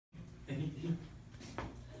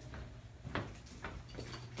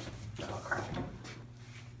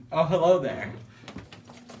Oh, hello there.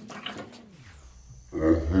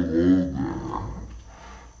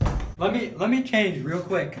 Let me change real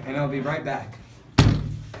quick and I'll be right back.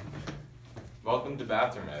 Welcome to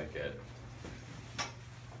bathroom etiquette.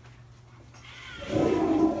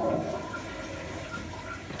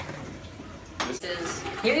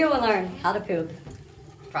 Here you will learn how to poop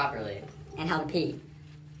Properly. and how to pee.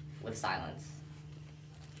 With silence.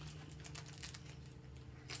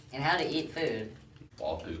 And how to eat food.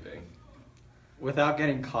 While pooping. Without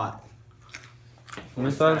getting caught. Let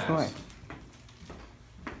me start this point.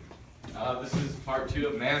 This is part 2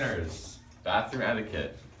 of manners. Bathroom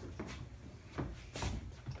etiquette.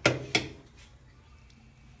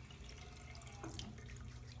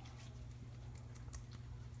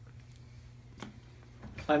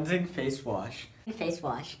 Cleansing face wash. Face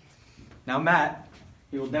wash. Now Matt,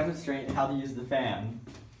 he will demonstrate how to use the fan.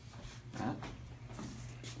 Matt?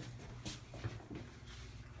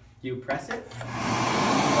 You press it.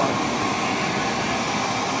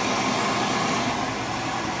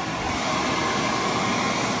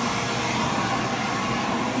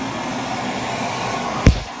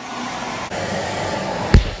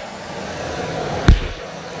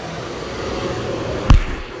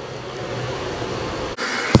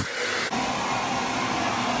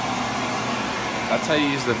 That's how you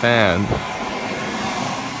use the fan.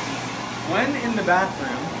 When in the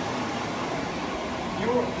bathroom,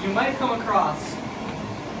 you might come across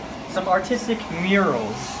some artistic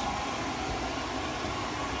murals.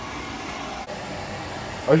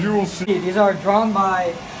 As you will see, These are drawn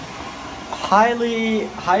by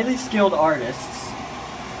highly skilled artists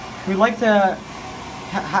who like to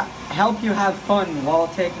help you have fun while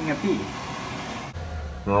taking a pee.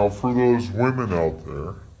 now for those women out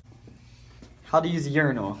there, How to use a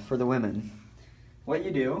urinal for the women. What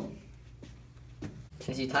you do,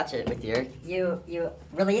 Since you touch it with your... You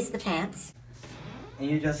release the pants. and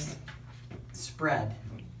you just spread,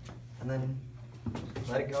 and then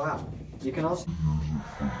let it go out. You can also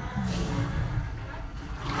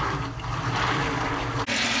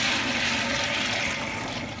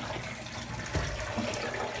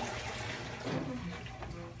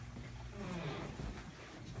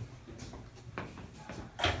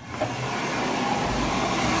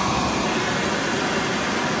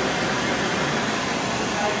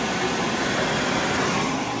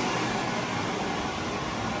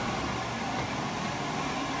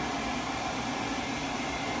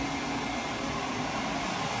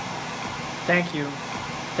Thank you.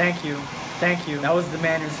 Thank you. Thank you. That was the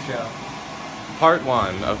Manners Show. Part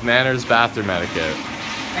 1 of manners bathroom etiquette.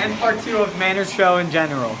 And part 2 of Manners Show in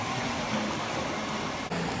general.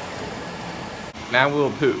 Now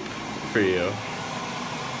we'll poop for you.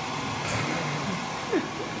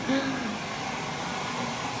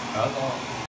 That was all.